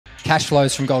Cash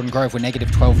flows from Golden Grove were negative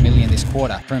 12 million this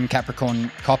quarter. From Capricorn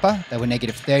Copper, they were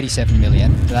negative 37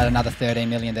 million. So that another 13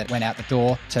 million that went out the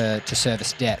door to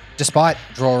service debt. Despite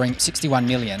drawing 61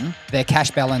 million, their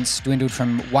cash balance dwindled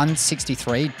from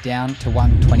 163 down to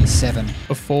 127.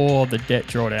 Before the debt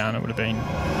drawdown, it would have been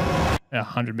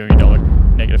 $100 million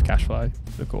negative cash flow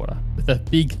for the quarter. The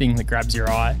big thing that grabs your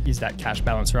eye is that cash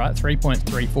balance, right?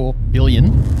 3.34 billion,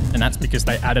 and that's because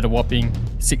they added a whopping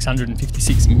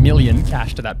 656 million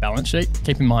cash to that balance sheet.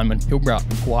 Keep in mind, when Pilbara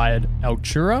acquired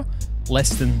Altura less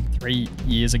than 3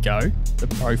 years ago, the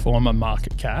pro forma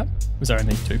market cap was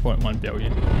only 2.1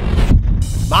 billion.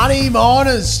 Money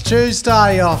Miners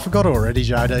Tuesday. Oh, I forgot already,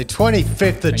 JD.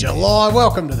 25th of July.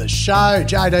 Welcome to the show.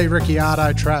 JD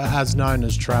Ricciardo, as known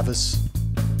as Travis.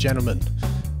 Gentlemen.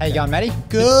 How you going, Matty?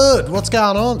 Good. What's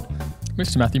going on?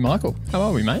 Mr. Matthew Michael, how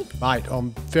are we, mate? Mate,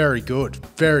 I'm very good.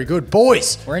 Very good.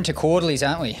 Boys. We're into quarterlies,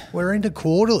 aren't we? We're into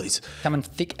quarterlies. Coming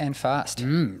thick and fast.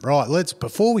 Right,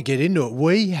 before we get into it,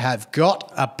 we have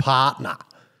got a partner.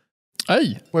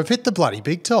 Hey. We've hit the bloody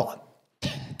big time.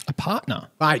 A partner?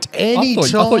 Mate, I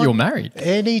thought you were married.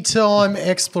 Anytime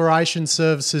Exploration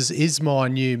Services is my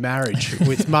new marriage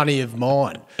with money of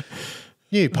mine.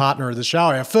 New partner of the show,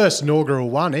 our first inaugural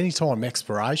one, Anytime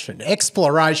Exploration.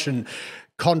 Exploration,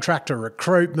 contractor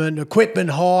recruitment,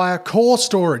 equipment hire, core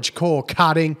storage, core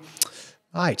cutting.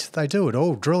 Mate, they do it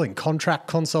all. Drilling, contract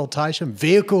consultation,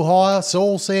 vehicle hire,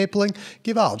 soil sampling.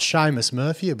 Give old Seamus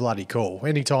Murphy a bloody call.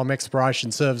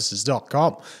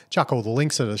 AnytimeExplorationServices.com. Chuck all the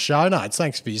links in the show notes.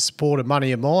 Thanks for your support of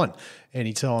Money of Mine.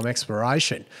 Anytime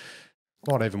Exploration.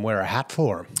 Might even wear a hat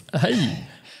for him. Hey.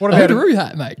 What about a Hoodaroo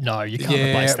hat, mate? No, you can't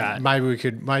replace that. Maybe we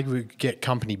could get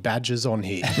company badges on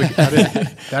here.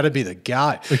 That'd be the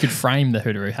go. We could frame the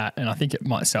Hoodaroo hat, and I think it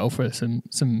might sell for a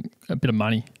bit of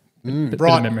money, bit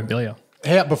of memorabilia.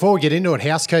 Before we get into it,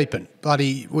 housekeeping,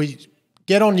 buddy. We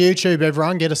get on YouTube,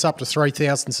 everyone. Get us up to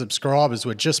 3,000 subscribers.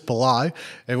 We're just below,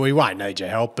 and we won't need your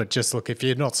help. But just look, if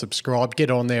you're not subscribed,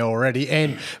 get on there already,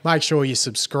 and make sure you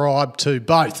subscribe to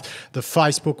both the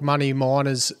Facebook Money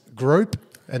Miners group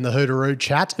and the Hoodaroo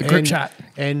chat. The group chat.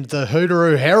 And the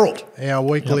Hoodaroo Herald, our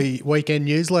weekend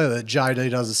newsletter that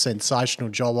JD does a sensational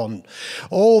job on.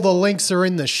 All the links are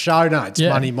in the show notes,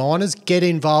 Money Miners. Get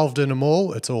involved in them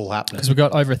all. It's all happening. Because we've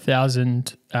got over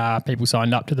 1,000 people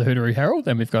signed up to the Hoodaroo Herald,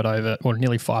 and we've got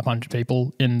nearly 500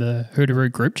 people in the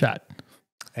Hoodaroo group chat.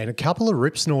 And a couple of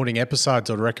rip snorting episodes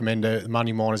I'd recommend the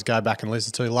Money Miners go back and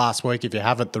listen to last week if you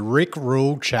haven't. The Rick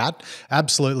Rule chat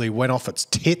absolutely went off its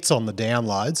tits on the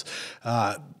downloads.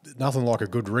 Nothing like a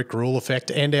good Rick Rule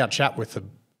effect. And our chat with the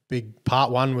big part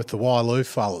one with the Wailu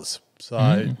fellas.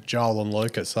 So Joel and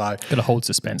Lucas. So got to hold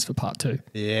suspense for part 2.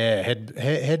 Yeah,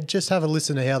 just have a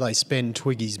listen to how they spend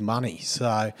Twiggy's money.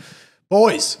 So,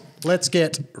 boys, let's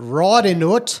get right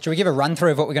into it. Shall we give a run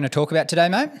through of what we're going to talk about today,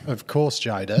 mate? Of course,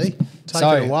 JD. Take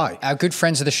it away. Our good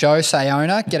friends of the show,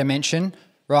 Sayona, get a mention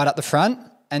right up the front.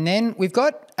 And then we've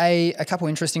got a couple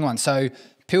interesting ones. So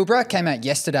Pilbara came out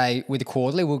yesterday with a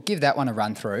quarterly. We'll give that one a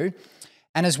run through.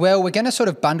 And as well, we're going to sort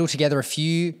of bundle together a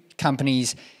few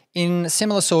companies in a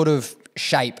similar sort of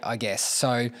shape, I guess.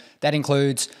 So that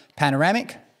includes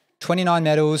Panoramic, 29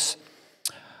 Metals,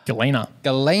 Galena,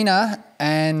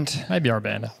 and maybe Ora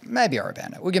Banda.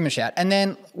 We'll give them a shout. And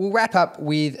then we'll wrap up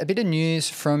with a bit of news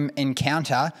from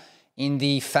Encounter in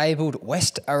the fabled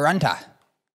West Arunta.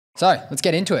 So let's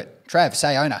get into it. Trav,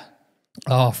 Sayona.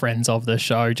 Oh, friends of the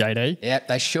show, JD. Yep,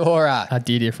 they sure are. Our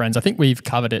dear friends. I think we've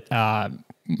covered it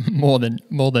more than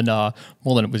it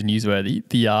was newsworthy.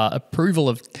 The approval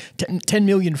of 10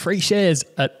 million free shares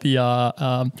at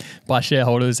the by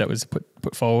shareholders that was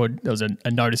put forward. There was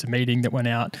a notice of meeting that went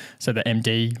out. So the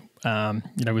MD,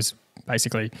 was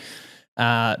basically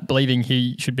believing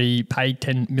he should be paid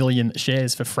 10 million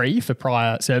shares for free for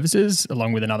prior services,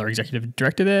 along with another executive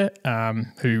director there,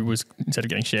 who was, instead of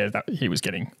getting shares, that he was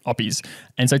getting oppies.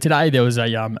 And so today there was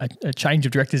a change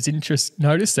of directors' interest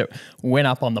notice that went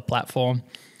up on the platform,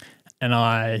 and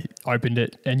I opened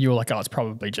it, and you were like, oh, it's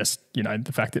probably just,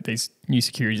 the fact that these new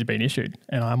securities have been issued.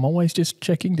 And I'm always just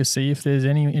checking to see if there's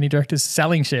any directors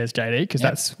selling shares, JD, because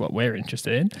that's what we're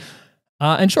interested in.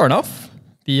 And sure enough,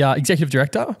 the executive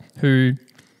director, who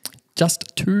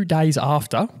just 2 days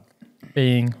after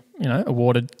being,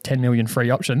 awarded 10 million free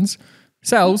options,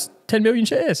 sells 10 million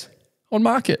shares on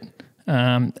market.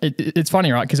 It's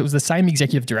funny, right? Because it was the same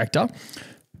executive director,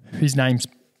 whose name's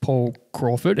Paul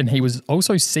Crawford, and he was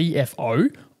also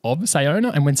CFO of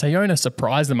Sayona. And when Sayona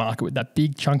surprised the market with that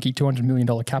big, chunky $200 million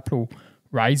capital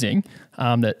raising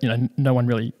that no one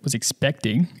really was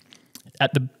expecting,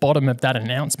 at the bottom of that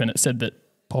announcement, it said that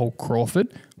Paul Crawford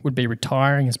would be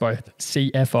retiring as both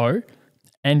CFO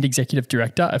and executive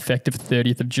director effective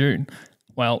 30th of June.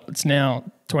 Well, it's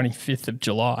now 25th of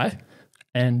July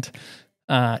and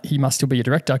he must still be a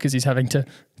director because he's having to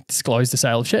disclose the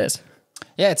sale of shares.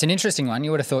 Yeah, it's an interesting one.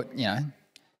 You would have thought,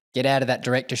 get out of that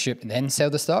directorship and then sell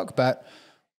the stock, but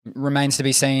remains to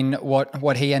be seen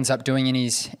what he ends up doing in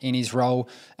his role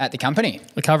at the company.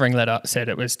 The covering letter said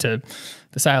it was the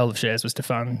sale of shares was to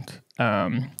fund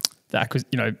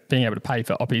being able to pay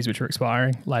for OPIs which are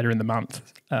expiring later in the month.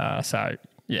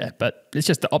 But it's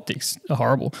just the optics are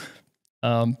horrible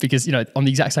because on the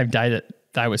exact same day that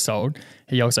they were sold,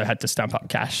 he also had to stump up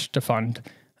cash to fund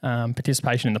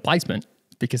participation in the placement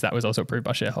because that was also approved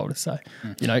by shareholders. So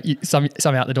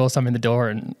some out the door, some in the door,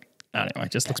 and anyway,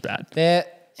 it just looks bad. They're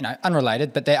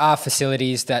unrelated, but there are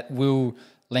facilities that will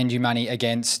lend you money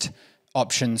against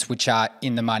options which are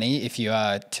in the money if you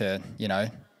are to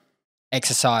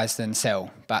exercise then sell.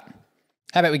 But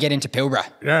how about we get into Pilbara?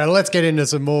 Yeah, let's get into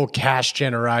some more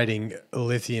cash-generating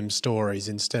lithium stories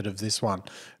instead of this one.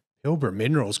 Pilbara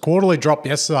Minerals quarterly drop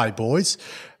yesterday, boys.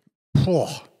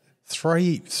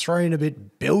 Three and a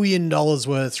bit billion dollars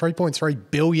worth, $3.3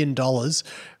 billion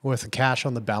worth of cash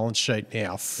on the balance sheet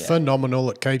now. Yeah. Phenomenal.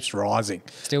 It keeps rising.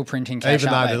 Still printing cash.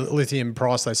 Even though the lithium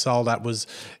price they sold at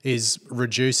is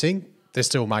reducing, they're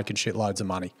still making shitloads of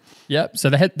money. Yep. So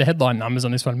the headline numbers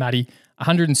on this one, Matty,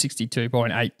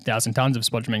 162.8 thousand tonnes of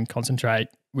spodumene concentrate,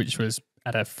 which was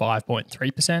at a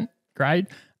 5.3% grade.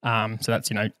 So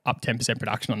that's up 10%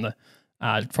 production on the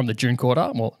from the June quarter,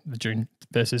 the June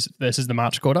versus the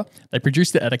March quarter. They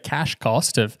produced it at a cash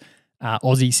cost of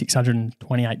Aussie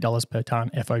 $628 per tonne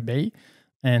FOB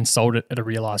and sold it at a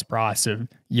realised price of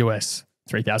US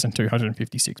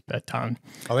 $3,256 per tonne.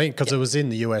 I think because it was in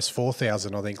the US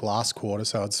 4,000, I think, last quarter,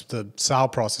 so the sale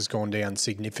price has gone down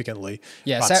significantly,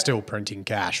 but still printing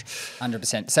cash.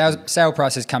 100%. Sale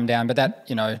price has come down, but that,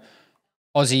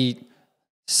 Aussie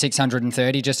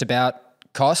 630 just about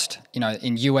cost,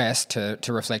 in US to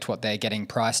reflect what they're getting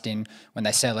priced in when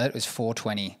they sell it was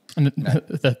 420. And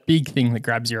the big thing that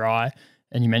grabs your eye,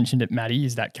 and you mentioned it, Matty,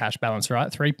 is that cash balance,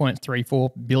 right?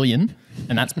 3.34 billion,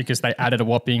 and that's because they added a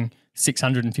whopping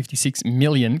 656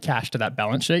 million cash to that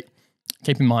balance sheet.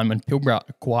 Keep in mind when Pilbara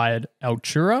acquired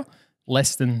Altura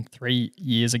less than 3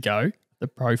 years ago, the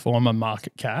pro forma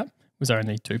market cap was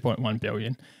only 2.1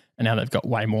 billion, and now they've got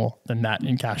way more than that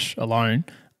in cash alone.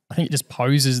 I think it just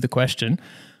poses the question,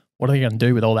 what are they going to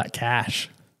do with all that cash?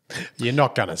 You're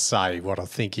not going to say what I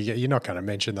think. You're not going to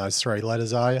mention those 3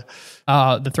 letters, are you?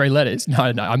 The 3 letters? No,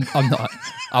 I'm not.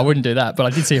 I wouldn't do that. But I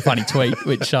did see a funny tweet,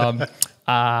 which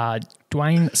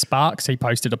Dwayne Sparks, he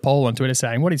posted a poll on Twitter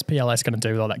saying, what is PLS going to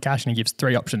do with all that cash? And he gives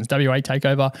 3 options: WA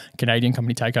takeover, Canadian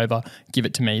company takeover, give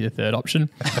it to me, the third option.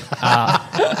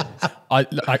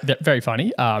 Very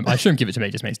funny. I shouldn't give it to me,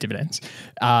 it just means dividends.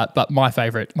 But my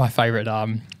favourite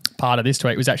part of this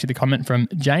tweet was actually the comment from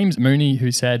James Mooney,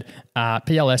 who said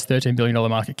PLS $13 billion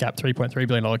market cap, $3.3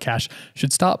 billion cash,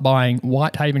 should start buying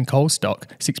Whitehaven coal stock,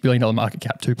 $6 billion market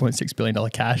cap, $2.6 billion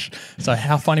cash. So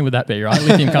how funny would that be, right?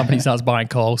 Lithium company starts buying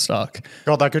coal stock.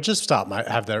 God, they could just start make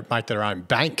their own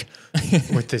bank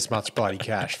with this much bloody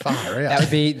cash. Far out. That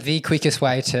would be the quickest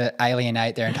way to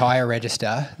alienate their entire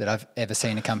register that I've ever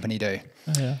seen a company do.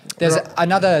 Oh, yeah. There's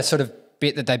another sort of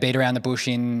bit that they beat around the bush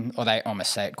in, or they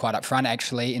almost say it quite up front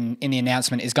actually, in the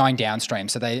announcement, is going downstream.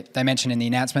 So they mentioned in the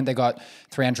announcement they got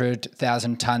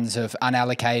 300,000 tonnes of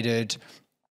unallocated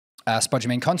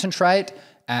spodumene concentrate.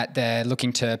 They're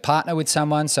looking to partner with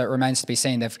someone, so it remains to be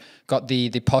seen. They've got the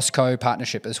POSCO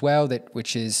partnership as well,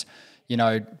 which is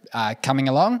coming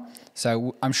along.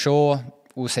 So I'm sure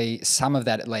we'll see some of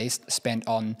that at least spent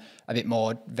on a bit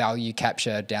more value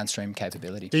capture downstream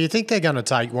capability. Do you think they're going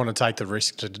to want to take the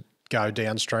risk to go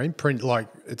downstream?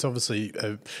 It's obviously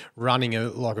running a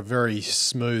very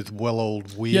smooth,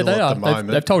 well-oiled wheel at the moment.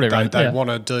 They've told everyone they want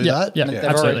to do that. Yeah,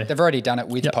 absolutely. They've already done it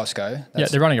with POSCO.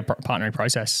 They're running a partnering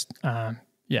process.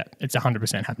 It's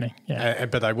 100% happening. Yeah,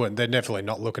 but they wouldn't. They're definitely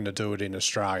not looking to do it in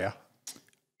Australia,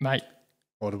 mate.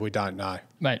 Or we don't know,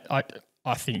 mate. I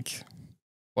think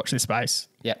watch this space.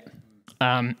 Yep.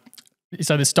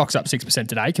 So the stock's up 6%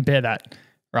 today. Compare that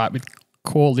with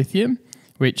Core Lithium,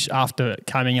 which after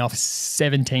coming off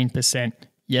 17%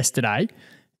 yesterday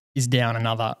is down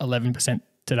another 11%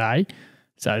 today.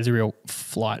 So there's a real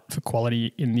flight for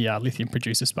quality in the lithium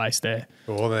producer space there.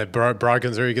 Well, they're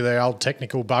broken through. The old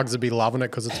technical bugs would be loving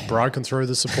it because it's broken through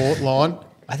the support line.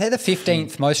 I think the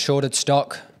 15th most shorted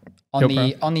stock on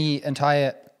the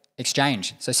entire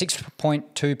exchange. So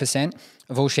 6.2%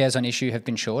 of all shares on issue have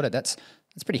been shorted. That's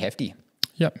pretty hefty.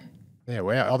 Yep. Yeah,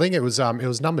 wow. I think it was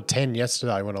number 10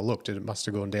 yesterday when I looked. It must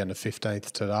have gone down to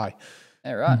 15th today.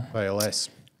 Yeah, right. PLS.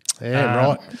 Yeah,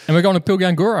 right. And we're going to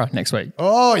Pilbara next week.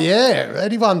 Oh, yeah.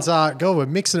 Anyone's, we're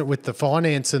mixing it with the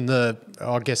finance and the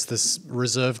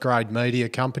reserve grade media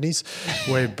companies.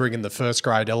 We're bringing the first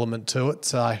grade element to it.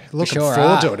 So looking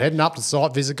forward to it. Heading up to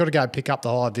site visit. Got to go pick up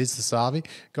the high vis this Harvey.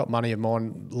 Got money of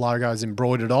mine logos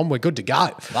embroidered on. We're good to go.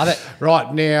 Love it.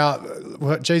 Right now,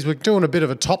 we're doing a bit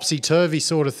of a topsy-turvy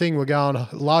sort of thing. We're going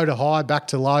low to high, back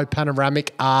to low.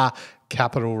 Panoramic are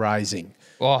capital raising.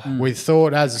 Oh. We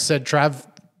thought, as I said, Trav,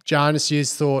 Jonas, you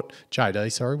thought,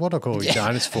 JD, sorry, what do I call you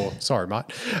Jonas for? Sorry, mate.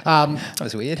 That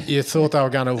was weird. You thought they were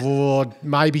going to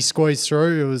maybe squeeze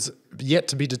through. It was yet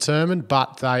to be determined,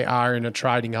 but they are in a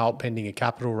trading halt pending a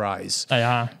capital raise. They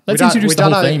are. Let's introduce the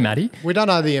whole thing, Matty. We don't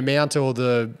know the amount or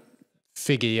the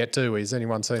figure yet, do we? Has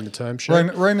anyone seen the term sheet?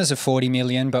 Rumours of 40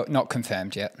 million, but not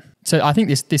confirmed yet. So I think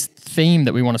this theme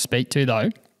that we want to speak to, though,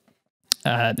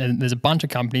 and there's a bunch of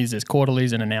companies, there's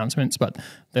quarterlies and announcements, but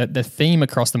the theme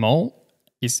across them all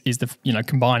is the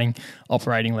combining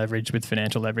operating leverage with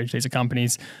financial leverage. These are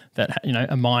companies that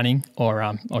are mining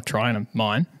or trying to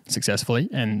mine successfully,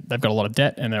 and they've got a lot of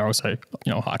debt, and they're also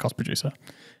a high cost producer.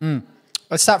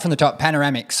 Let's start from the top.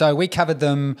 Panoramic. So we covered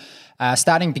them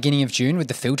starting beginning of June with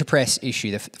the filter press issue,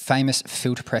 the famous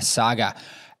filter press saga,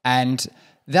 and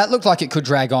that looked like it could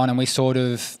drag on, and we sort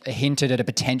of hinted at a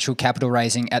potential capital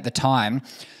raising at the time.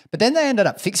 But then they ended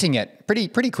up fixing it pretty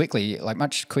quickly, like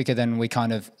much quicker than we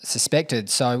kind of suspected.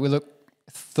 So we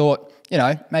thought,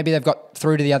 maybe they've got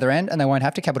through to the other end and they won't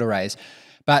have to capital raise.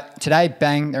 But today,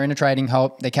 bang, they're in a trading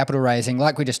halt. They're capital raising.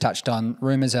 Like we just touched on,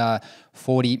 rumours are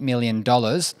 $40 million.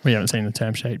 We haven't seen the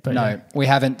term sheet, but no, we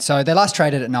haven't. So they last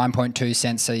traded at 9.2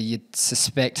 cents. So you'd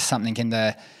suspect something in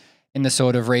the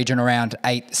sort of region around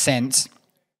 8 cents.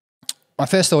 My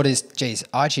first thought is, geez,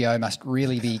 IGO must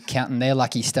really be counting their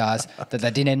lucky stars that they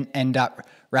didn't end up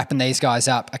wrapping these guys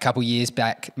up a couple years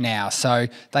back now. So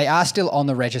they are still on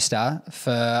the register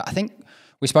for, I think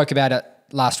we spoke about it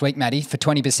last week, Matty, for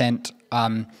 20%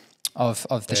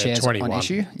 of the shares 21. on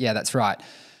issue. Yeah, that's right.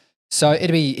 So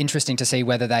it'd be interesting to see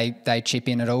whether they chip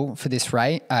in at all for this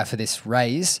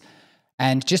raise.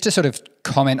 And just to sort of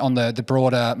comment on the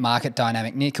broader market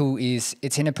dynamic, nickel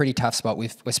it's in a pretty tough spot.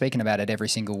 We're speaking about it every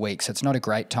single week, so it's not a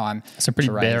great time. It's a pretty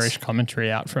bearish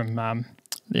commentary out from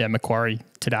Macquarie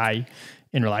today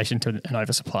in relation to an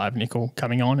oversupply of nickel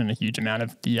coming on and a huge amount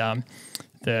of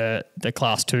the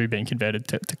class 2 being converted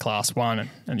to class 1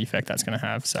 and the effect that's going to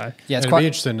have. So yeah, it'd be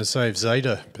interesting to see if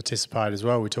Zeta participate as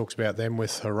well. We talked about them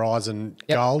with Horizon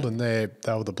Gold, and they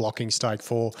were the blocking stake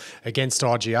for against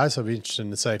IGO. So it'd be interesting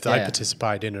to see if they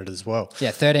participate in it as well.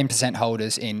 Yeah, 13%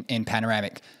 holders in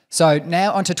Panoramic. So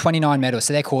now onto 29 Metals.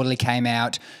 So their quarterly came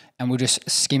out, and we'll just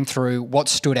skim through what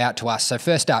stood out to us. So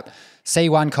first up,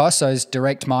 C1 costs, those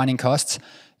direct mining costs,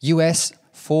 US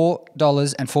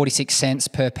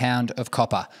 $4.46 per pound of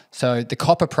copper. So the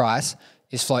copper price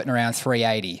is floating around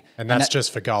 $3.80. And that's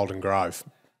just for Golden Grove.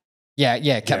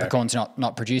 Yeah, Capricorn's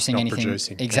not producing anything.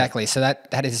 Exactly. So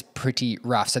that is pretty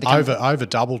rough. So over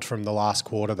doubled from the last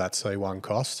quarter, that C1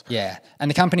 cost. Yeah.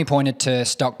 And the company pointed to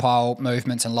stockpile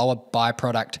movements and lower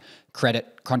byproduct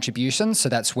credit contributions. So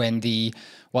that's when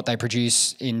what they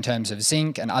produce in terms of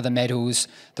zinc and other metals,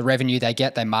 the revenue they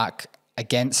get, they mark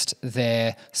against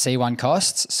their C1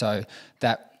 costs. So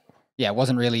that,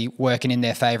 wasn't really working in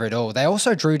their favour at all. They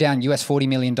also drew down US $40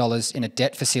 million in a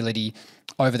debt facility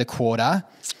over the quarter.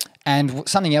 And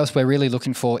something else we're really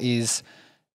looking for is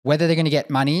whether they're going to get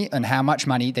money and how much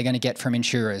money they're going to get from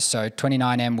insurers. So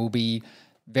 29M will be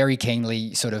very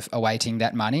keenly sort of awaiting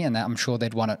that money, and I'm sure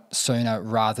they'd want it sooner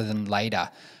rather than later.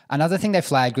 Another thing they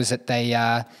flagged was that they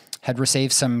had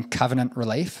received some covenant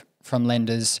relief from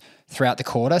lenders throughout the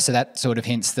quarter. So that sort of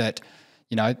hints that,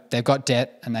 they've got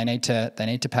debt and they need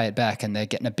to pay it back, and they're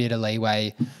getting a bit of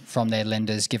leeway from their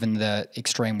lenders given the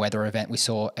extreme weather event we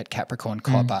saw at Capricorn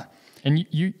Copper. And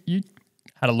you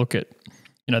had a look at,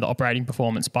 the operating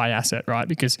performance by asset, right?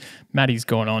 Because Matty's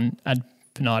gone on ad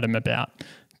infinitum about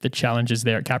the challenges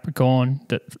there at Capricorn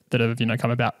that have,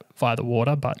 come about via the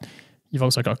water, but you've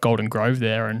also got Golden Grove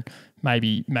there, and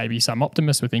maybe some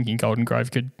optimists were thinking Golden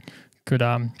Grove could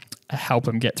help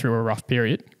them get through a rough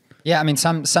period. Yeah, I mean,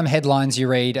 some headlines you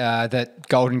read that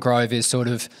Golden Grove is sort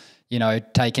of,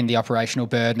 taking the operational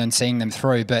burden and seeing them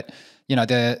through. But,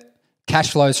 the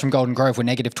cash flows from Golden Grove were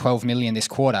negative 12 million this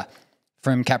quarter.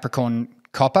 From Capricorn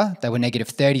Copper, they were negative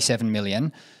 37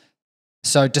 million.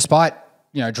 So despite,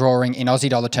 drawing in Aussie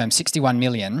dollar terms 61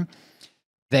 million,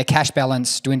 their cash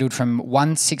balance dwindled from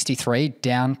 163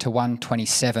 down to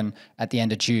 127 at the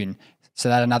end of June. So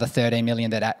that another 13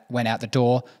 million that went out the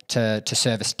door to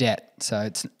service debt. So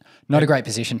it's not a great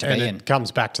position to be in. It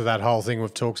comes back to that whole thing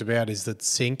we've talked about, is that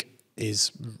zinc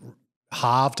is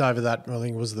halved over that, I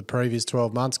think it was the previous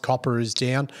 12 months. Copper is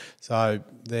down. So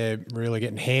they're really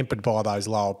getting hampered by those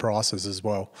lower prices as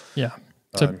well. Yeah.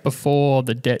 So before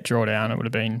the debt drawdown, it would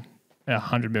have been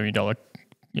 $100 million,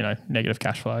 negative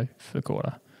cash flow for the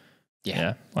quarter.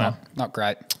 Yeah. Wow. Not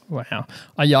great. Wow.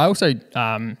 I also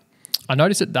I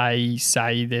noticed that they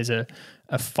say there's a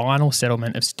final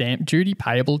settlement of stamp duty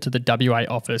payable to the WA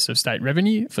Office of State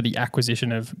Revenue for the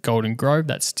acquisition of Golden Grove.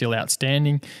 That's still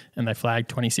outstanding, and they flagged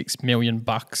 $26 million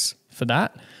for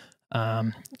that.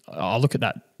 I'll look at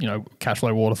that, cash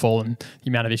flow waterfall and the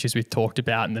amount of issues we've talked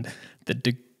about and the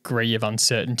degree of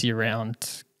uncertainty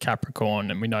around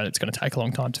Capricorn, and we know it's going to take a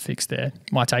long time to fix there.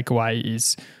 My takeaway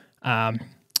is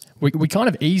we kind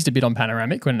of eased a bit on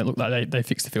Panoramic when it looked like they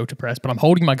fixed the filter press, but I'm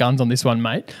holding my guns on this one,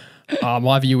 mate.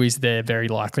 My view is they're very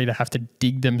likely to have to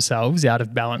dig themselves out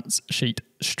of balance sheet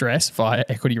stress via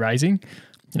equity raising.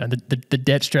 The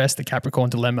debt stress, the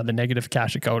Capricorn dilemma, the negative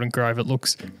cash at Golden Grove, it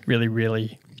looks really,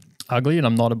 really ugly, and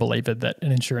I'm not a believer that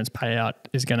an insurance payout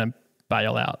is going to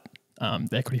bail out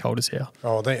the equity holders here.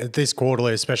 Oh, this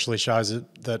quarterly especially shows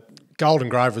that Golden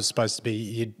Grove was supposed to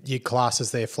be your class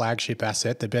as their flagship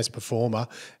asset, their best performer,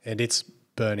 and it's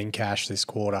burning cash this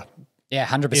quarter. Yeah,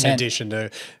 100%. In addition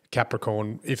to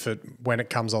Capricorn, when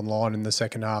it comes online in the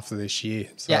second half of this year.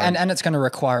 So, yeah, and it's going to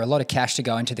require a lot of cash to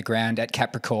go into the ground at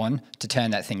Capricorn to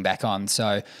turn that thing back on.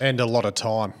 So and a lot of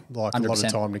time, 100%. A lot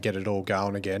of time to get it all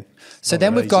going again. So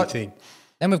then we've got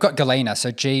Galena, so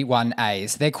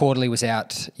G1As. Their quarterly was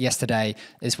out yesterday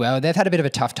as well. They've had a bit of a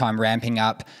tough time ramping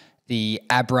up the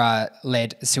Abra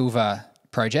lead silver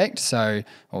project,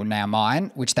 or now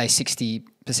mine, which they 60%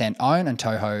 own, and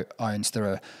Toho owns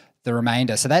the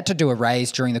remainder. So they had to do a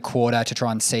raise during the quarter to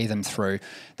try and see them through.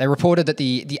 They reported that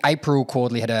the April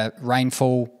quarterly had a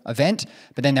rainfall event,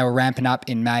 but then they were ramping up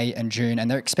in May and June, and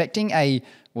they're expecting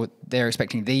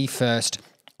the first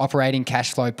operating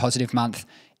cash flow positive month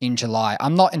in July.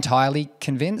 I'm not entirely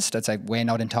convinced. I'd say we're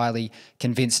not entirely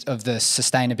convinced of the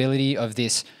sustainability of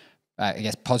this,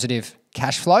 positive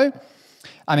cash flow.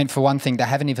 I mean, for one thing, they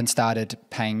haven't even started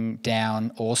paying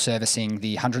down or servicing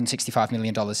the $165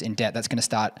 million in debt that's going to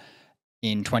start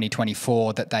in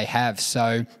 2024 that they have.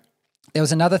 So there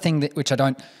was another thing which I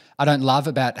don't love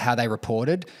about how they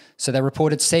reported. So they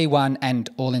reported C1 and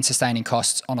all-in sustaining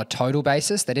costs on a total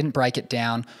basis. They didn't break it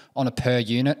down on a per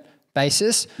unit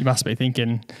basis. You must be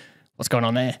thinking, what's going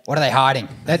on there? What are they hiding?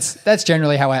 That's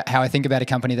generally how I think about a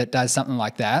company that does something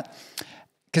like that.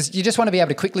 Because you just want to be able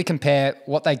to quickly compare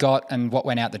what they got and what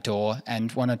went out the door, and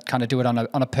want to kind of do it on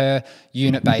a per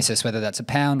unit basis, whether that's a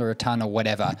pound or a ton or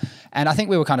whatever. And I think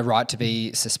we were kind of right to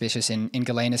be suspicious in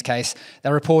Galena's case.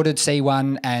 They reported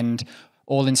C1 and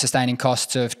all-in sustaining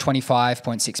costs of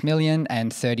 25.6 million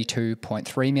and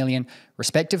 32.3 million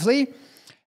respectively.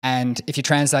 And if you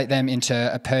translate them into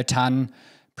a per ton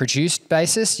produced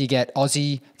basis, you get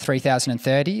Aussie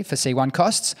 3,030 for C1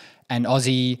 costs and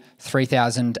Aussie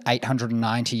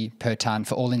 3,890 per tonne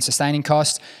for all-in sustaining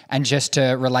costs. And just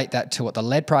to relate that to what the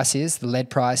lead price is, the lead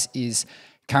price is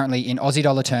currently in Aussie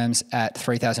dollar terms at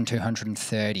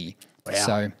 3,230. Wow.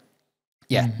 So,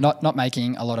 not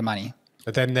making a lot of money.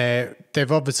 But then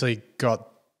they've obviously got,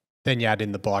 then you add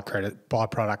in the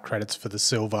byproduct credits for the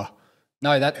silver.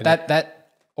 No, that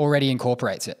already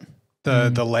incorporates it.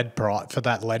 The lead price, for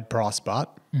that lead price,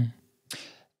 but...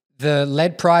 The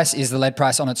lead price is the lead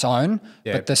price on its own,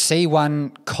 but the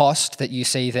C1 cost that you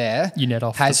see there you net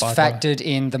off has factored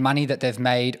in the money that they've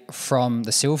made from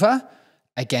the silver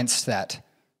against that.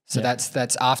 So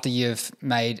that's after you've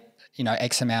made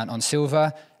X amount on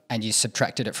silver and you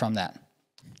subtracted it from that.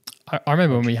 I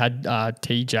remember when we had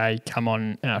TJ come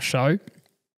on our show,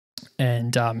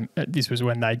 and this was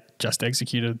when they just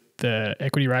executed the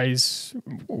equity raise.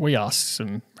 We asked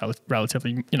some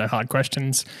relatively hard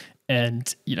questions.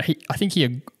 And I think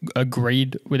he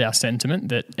agreed with our sentiment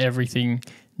that everything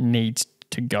needs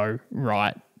to go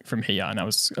right from here, and that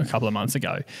was a couple of months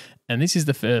ago. And this is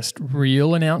the first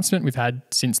real announcement we've had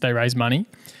since they raised money.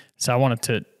 So I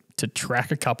wanted to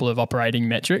track a couple of operating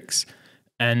metrics.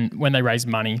 And when they raised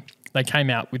money, they came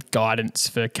out with guidance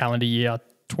for calendar year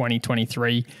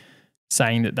 2023,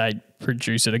 saying that they'd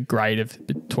produce at a grade of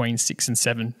between 6 and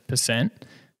 7%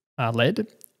 lead.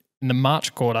 In the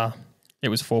March quarter, it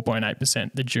was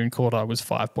 4.8%. The June quarter was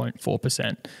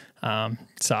 5.4%.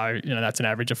 So, that's an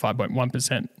average of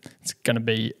 5.1%. It's going to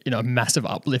be, a massive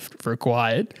uplift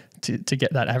required to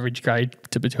get that average grade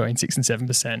to between 6 and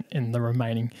 7% in the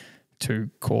remaining 2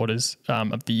 quarters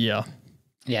of the year.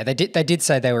 Yeah, they did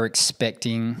say they were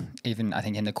expecting, even I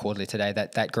think in the quarterly today,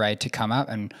 that grade to come up,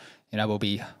 and we'll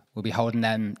be holding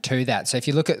them to that. So if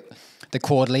you look at the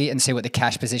quarterly and see what the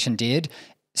cash position did,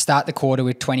 start the quarter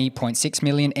with 20.6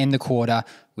 million, end the quarter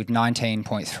with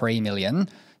 19.3 million.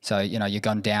 So, you've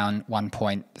gone down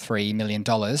 $1.3 million.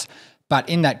 But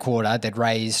in that quarter,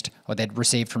 they'd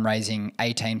received from raising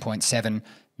 $18.7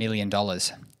 million.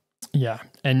 Yeah.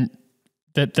 And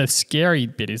the scary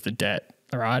bit is the debt,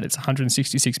 all right? It's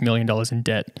 $166 million in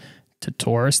debt to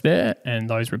Taurus there, and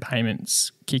those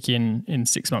repayments kick in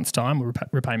 6 months' time, or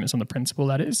repayments on the principal,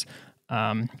 that is.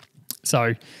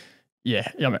 So, yeah,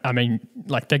 I mean,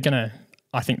 like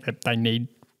I think that they need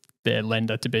their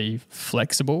lender to be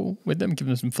flexible with them, give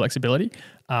them some flexibility.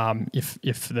 If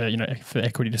for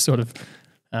equity to sort of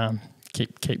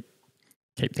keep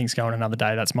things going another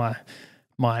day, that's my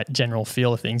general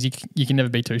feel of things. You can never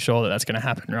be too sure that that's going to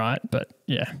happen, right? But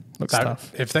yeah, looks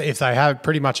tough. If they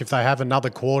have another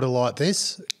quarter like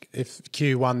this, if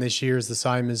Q1 this year is the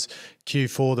same as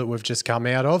Q4 that we've just come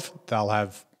out of, they'll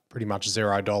have pretty much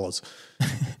 $0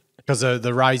 because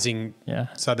the raising. Yeah.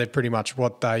 So they're pretty much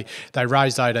what they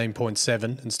raised 18.7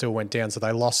 and still went down. So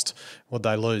they lost. What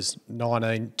they lose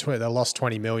 19. They lost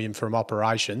 20 million from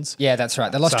operations. Yeah, that's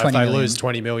right. They lost so 20 if they million. lose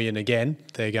 20 million again,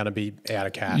 they're going to be out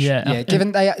of cash. Yeah.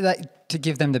 Given to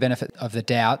give them the benefit of the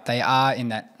doubt, they are in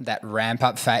that ramp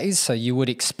up phase. So you would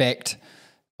expect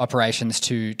operations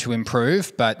to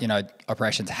improve, but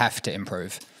operations have to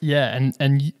improve. Yeah,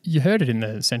 and you heard it in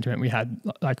the sentiment we had,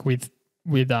 like with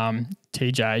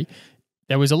TJ.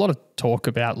 There was a lot of talk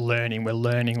about learning. We're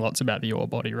learning lots about the ore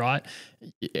body, right?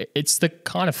 It's the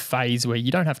kind of phase where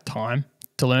you don't have time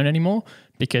to learn anymore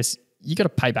because you got to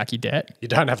pay back your debt. You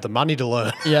don't have the money to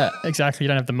learn. Yeah, exactly. You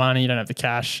don't have the money, you don't have the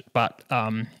cash, but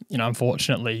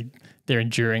unfortunately, they're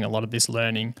enduring a lot of this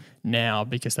learning now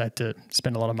because they had to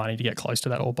spend a lot of money to get close to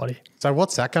that ore body. So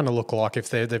what's that going to look like if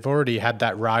they've already had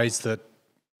that raise that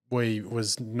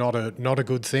was not a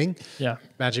good thing? Yeah.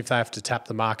 Imagine if they have to tap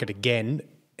the market again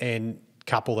and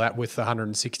couple that with the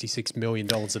 $166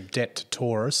 million of debt to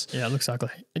Taurus. Yeah, it looks ugly.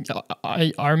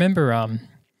 I remember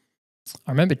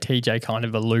TJ kind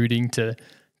of alluding to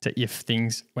if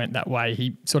things went that way.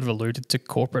 He sort of alluded to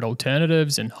corporate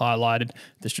alternatives and highlighted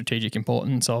the strategic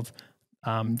importance of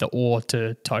the ore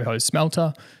to Toho's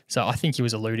smelter. So I think he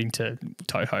was alluding to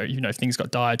Toho. If things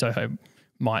got dire, Toho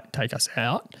might take us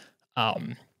out.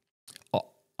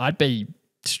 I'd be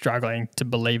struggling to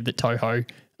believe that Toho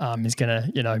is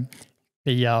going to,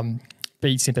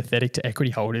 be sympathetic to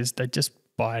equity holders. They just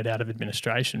buy it out of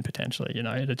administration potentially,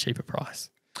 at a cheaper price.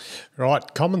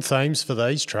 Right, common themes for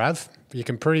these, Trav. You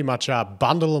can pretty much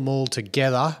bundle them all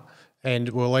together, and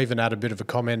we'll even add a bit of a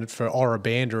comment for Ora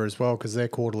Banda as well because their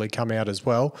quarterly come out as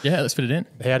well. Yeah, let's fit it in.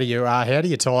 How do you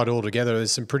tie it all together?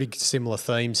 There's some pretty similar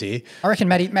themes here. I reckon,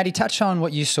 Matty, touch on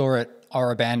what you saw at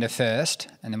Ora Banda first,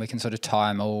 and then we can sort of tie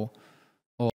them all.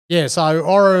 Yeah, so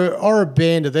Ora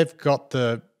Banda, they've got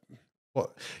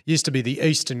what used to be the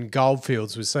Eastern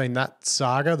Goldfields. We've seen that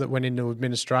saga that went into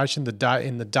administration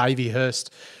in the Davyhurst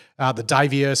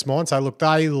mine. So look,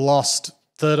 they lost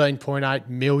 13.8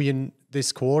 million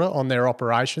this quarter on their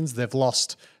operations. They've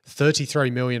lost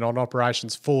 33 million on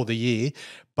operations for the year,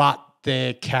 but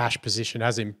their cash position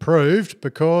has improved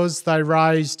because they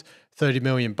raised 30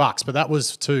 million bucks, but that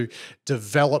was to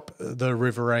develop the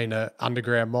Riverina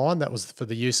underground mine. That was for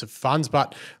the use of funds.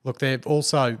 But look,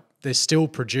 they're still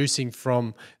producing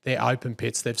from their open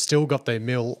pits. They've still got their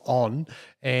mill on,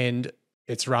 and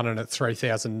it's running at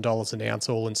 $3,000 an ounce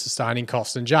all-in sustaining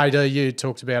cost. And JD, you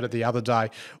talked about it the other day,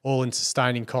 all-in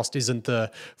sustaining cost isn't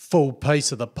the full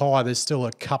piece of the pie. There's still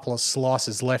a couple of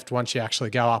slices left once you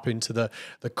actually go up into the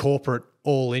corporate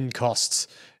all-in costs.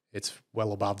 It's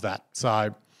well above that.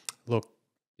 So look,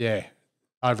 yeah,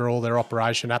 overall their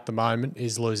operation at the moment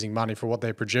is losing money for what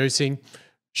they're producing.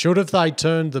 Should have they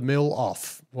turned the mill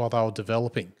off while they were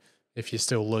developing if you're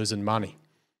still losing money?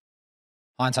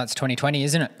 Hindsight's 2020,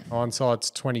 isn't it?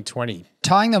 Hindsight's 2020.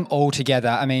 Tying them all together,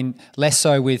 I mean, less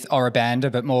so with Ora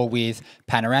Banda, but more with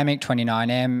Panoramic,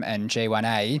 29M and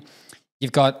G1A.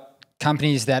 You've got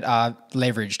companies that are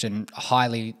leveraged and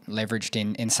highly leveraged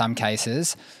in some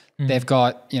cases. They've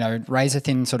got,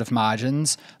 razor-thin sort of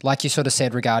margins. Like you sort of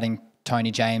said regarding Tony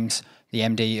James, the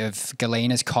MD of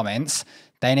Galena's comments,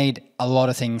 they need a lot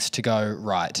of things to go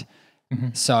right.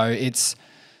 Mm-hmm. So it's...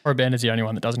 Ora Banda's the only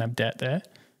one that doesn't have debt there.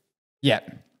 Yeah.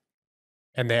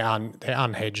 And they're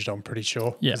unhedged, I'm pretty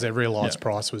sure. Yeah. Because their realised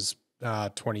price was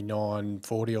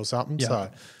 $29.40 or something. Yeah.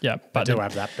 So but they do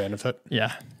have that benefit.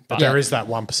 Yeah. But there is that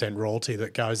 1% royalty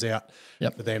that goes out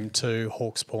for them to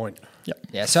Hawke's Point. Yep.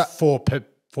 Yeah. So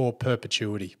for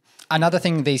perpetuity. Another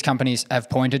thing these companies have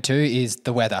pointed to is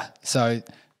the weather. So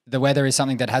the weather is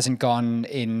something that hasn't gone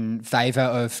in favour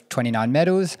of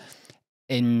 29Metals.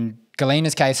 In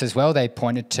Galena's case as well, they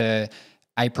pointed to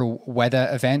April weather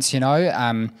events,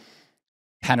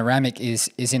 Panoramic is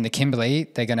in the Kimberley.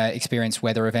 They're going to experience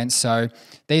weather events. So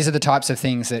these are the types of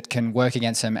things that can work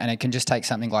against them, and it can just take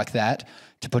something like that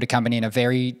to put a company in a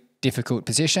very difficult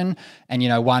position. And,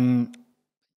 one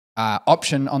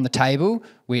option on the table,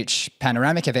 which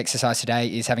Panoramic have exercised today,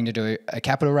 is having to do a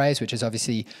capital raise, which is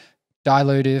obviously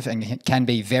dilutive and can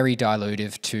be very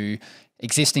dilutive to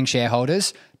existing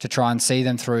shareholders, to try and see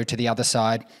them through to the other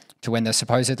side, to when they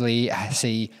supposedly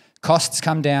see costs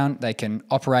come down, they can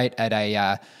operate at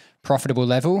a profitable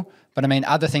level. But I mean,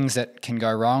 other things that can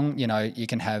go wrong, you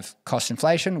can have cost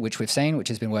inflation, which we've seen, which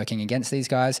has been working against these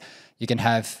guys. You can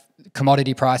have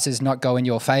commodity prices not go in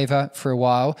your favour for a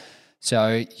while.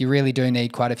 So you really do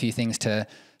need quite a few things to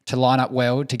line up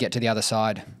well to get to the other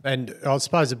side. And I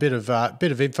suppose a bit of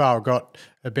info I got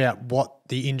about what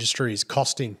the industry is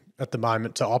costing at the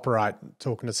moment to operate.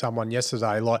 Talking to someone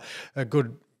yesterday, like a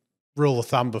good rule of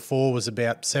thumb before was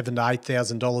about $7,000 to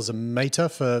 $8,000 a metre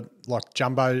for like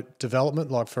jumbo development,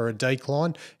 like for a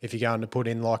decline. If you're going to put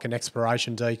in like an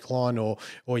exploration decline or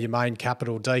your main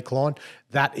capital decline,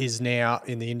 that is now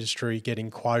in the industry getting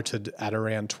quoted at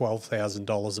around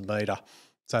 $12,000 a metre.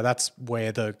 So that's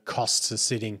where the costs are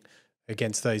sitting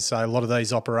against these. So a lot of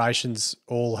these operations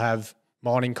all have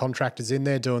mining contractors in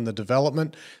there doing the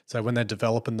development. So when they're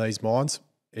developing these mines,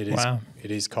 it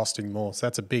is costing more. So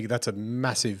that's a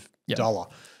massive dollar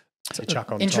to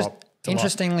chuck on top.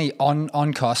 Interestingly,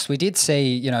 on costs, we did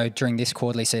see, during this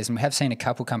quarterly season, we have seen a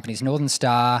couple companies, Northern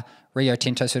Star, Rio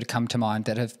Tinto sort of come to mind,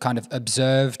 that have kind of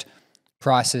observed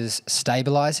prices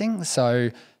stabilising.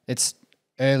 So it's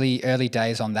early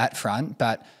days on that front,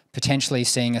 but potentially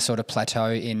seeing a sort of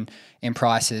plateau in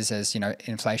prices as,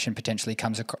 inflation potentially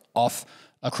comes off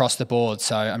across the board.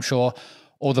 So I'm sure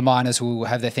all the miners will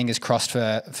have their fingers crossed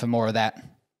for more of that.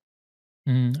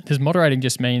 Does moderating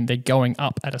just mean they're going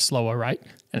up at a slower rate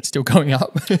and it's still going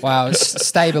up? Wow,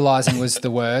 stabilising was the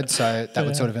word, so that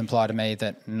would sort of imply to me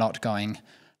that not going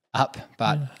up,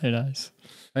 but who knows?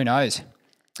 Who knows?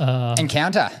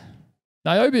 Encounter.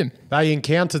 Niobium. They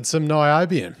encountered some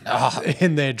niobium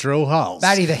in their drill holes.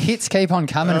 Matty, the hits keep on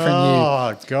coming from you.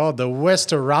 Oh, God, the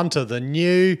West Arunta, the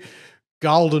new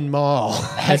Golden Mile.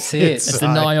 That's it. It's the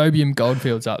niobium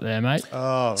goldfields up there, mate.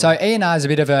 Oh. So ENR is a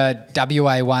bit of a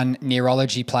WA1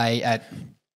 neurology play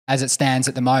as it stands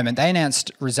at the moment. They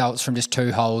announced results from just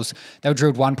 2 holes. They were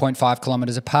drilled 1.5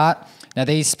 kilometres apart. Now,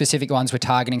 these specific ones were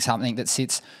targeting something that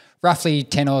sits roughly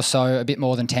 10 or so, a bit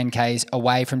more than 10 Ks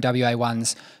away from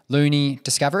WA1's Looney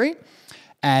discovery.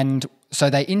 And so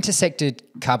they intersected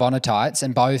carbonatites,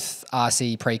 and both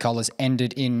RC pre-collars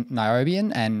ended in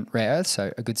niobium and rare earth,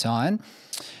 so a good sign.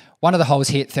 One of the holes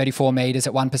hit 34 metres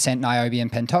at 1% niobium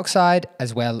pentoxide,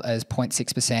 as well as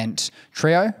 0.6%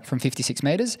 trio from 56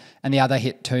 metres, and the other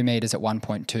hit 2 metres at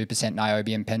 1.2%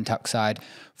 niobium pentoxide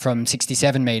from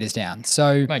 67 metres down.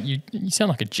 So, mate, you sound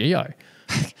like a geo.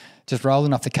 Just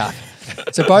rolling off the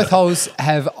cuff. So both holes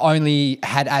have only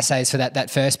had assays for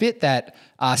that first bit, that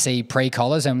RC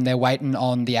pre-collars, and they're waiting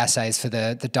on the assays for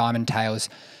the diamond tails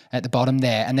at the bottom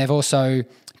there. And they've also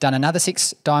done another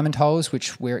 6 diamond holes,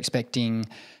 which we're expecting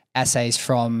assays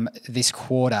from this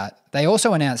quarter. They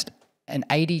also announced an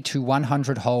 80 to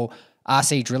 100 hole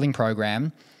RC drilling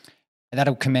program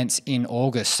that'll commence in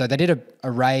August. So they did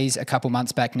a raise a couple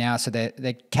months back now, so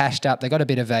they're cashed up. They got a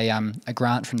bit of a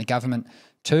grant from the government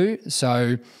too.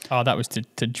 So that was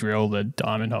to drill the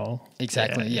diamond hole.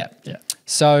 Exactly. Yeah. Yeah.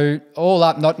 So all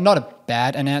up, not a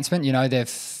bad announcement.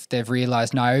 They've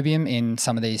realised niobium in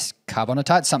some of these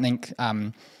carbonatites. Something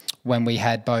when we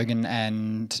had Bogan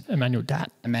and Emmanuel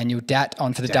Dat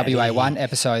on for the WA1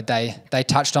 episode, they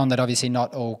touched on that. Obviously,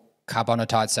 not all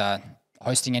carbonatites are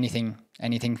hosting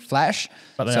anything flash,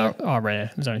 but they are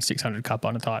rare. There's only 600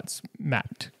 carbonatites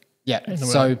mapped. Yeah.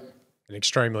 So an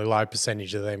extremely low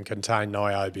percentage of them contain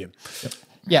niobium. Yep.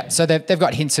 Yeah, so they've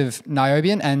got hints of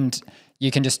niobium, and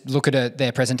you can just look at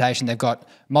their presentation. They've got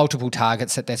multiple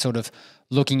targets that they're sort of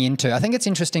looking into. I think it's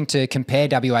interesting to compare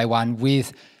WA1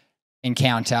 with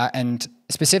Encounter, and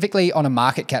specifically on a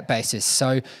market cap basis.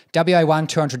 So WA1,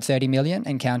 230 million,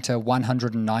 Encounter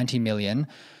 190 million.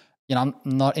 I'm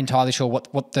not entirely sure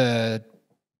what to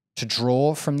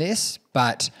draw from this,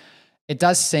 but it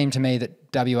does seem to me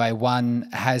that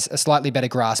WA1 has a slightly better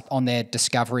grasp on their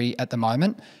discovery at the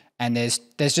moment, and there's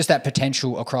just that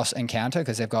potential across Encounter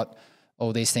because they've got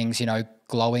all these things,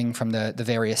 glowing from the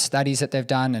various studies that they've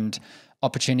done and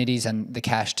opportunities and the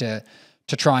cash to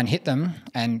try and hit them.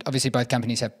 And obviously both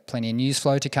companies have plenty of news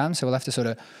flow to come, so we'll have to sort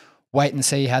of wait and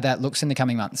see how that looks in the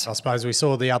coming months. I suppose we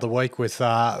saw the other week with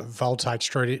Voltage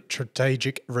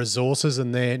Strategic Resources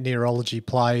and their neurology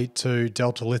play to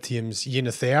Delta Lithium's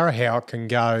Unithera, how it can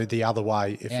go the other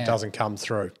way if it doesn't come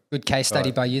through. Good case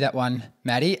study by you, that one,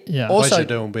 Matty. Yeah. Pleasure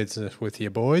doing business with you,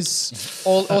 boys.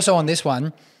 Also on this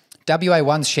one,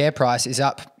 WA1's share price is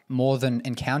up more than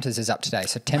Encounters is up today.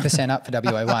 So 10% up for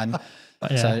WA1.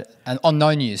 So, and on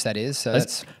no news, that is. So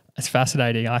it's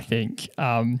fascinating, I think.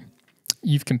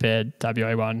 You've compared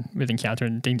WA1 with Encounter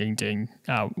and ding, ding, ding.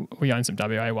 We own some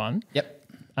WA1. Yep.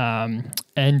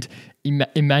 And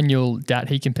Emmanuel Dat,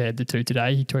 he compared the two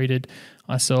today. He tweeted,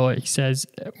 he says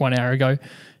 1 hour ago,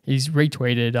 he's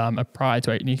retweeted a prior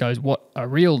tweet and he goes, what a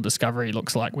real discovery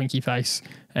looks like, winky face.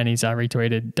 And he's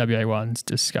retweeted WA1's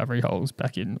discovery holes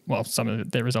back in, some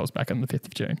of their results back on the 5th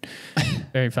of June.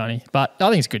 Very funny. But I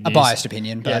think it's good news. A biased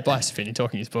opinion. Yeah, biased opinion,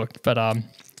 talking his book. But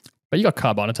you got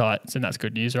carbonatites, and that's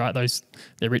good news, right?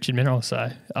 They're rich in minerals. So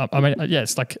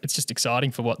it's just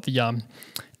exciting for what the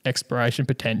exploration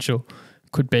potential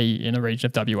could be in a region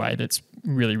of WA that's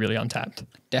really, really untapped.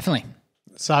 Definitely.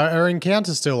 So are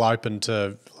Encounters still open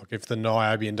to, if the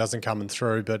niobium doesn't come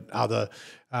through, but other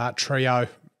trio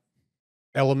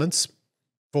elements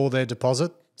for their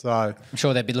deposit? So I'm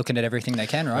sure they'd be looking at everything they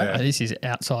can, right? Yeah. This is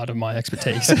outside of my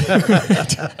expertise.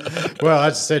 Well,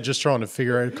 as I said, just trying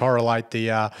to correlate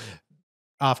the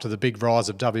after the big rise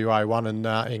of WA1 and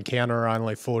Encounter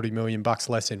only $40 million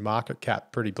less in market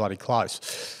cap, pretty bloody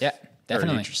close. Yeah, definitely.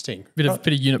 Very interesting. Bit of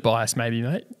unit bias, maybe,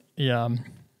 mate. The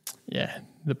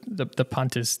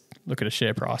punters look at a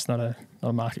share price, not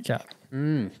a market cap.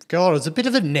 God, it was a bit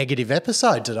of a negative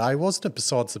episode today, wasn't it?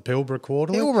 Besides the Pilbara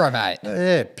quarterly. Pilbara, mate.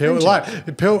 Yeah,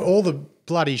 all the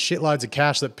bloody shitloads of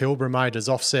cash that Pilbara made has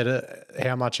offset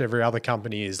how much every other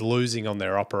company is losing on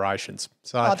their operations.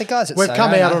 So the guys at we've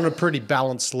come Sayona out on a pretty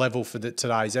balanced level for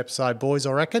today's episode, boys,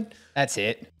 I reckon. That's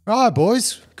it. Right,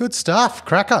 boys, good stuff.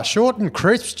 Cracker, short and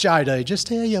crisp, JD. Just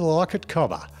how you like it,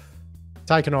 Cobber.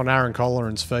 Taking on Aaron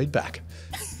Collaren's feedback.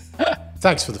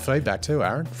 Thanks for the feedback too,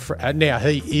 Aaron. Now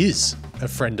he is a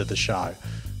friend of the show.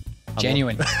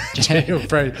 Genuine. Genuine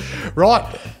friend. Right.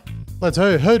 Let's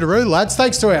hoodaroo, lads.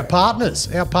 Thanks to our partners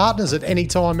at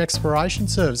Anytime Exploration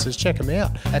Services. Check them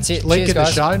out. That's it. Link Cheers, in the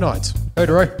guys. show notes.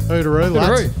 Hoodaroo,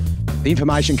 lads. The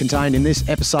information contained in this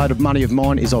episode of Money of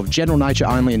Mine is of general nature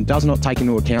only and does not take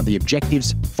into account the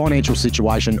objectives, financial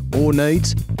situation or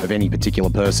needs of any particular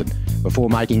person. Before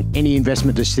making any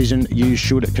investment decision, you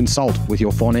should consult with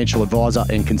your financial advisor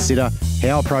and consider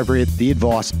how appropriate the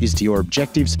advice is to your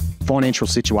objectives, financial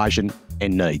situation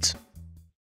and needs.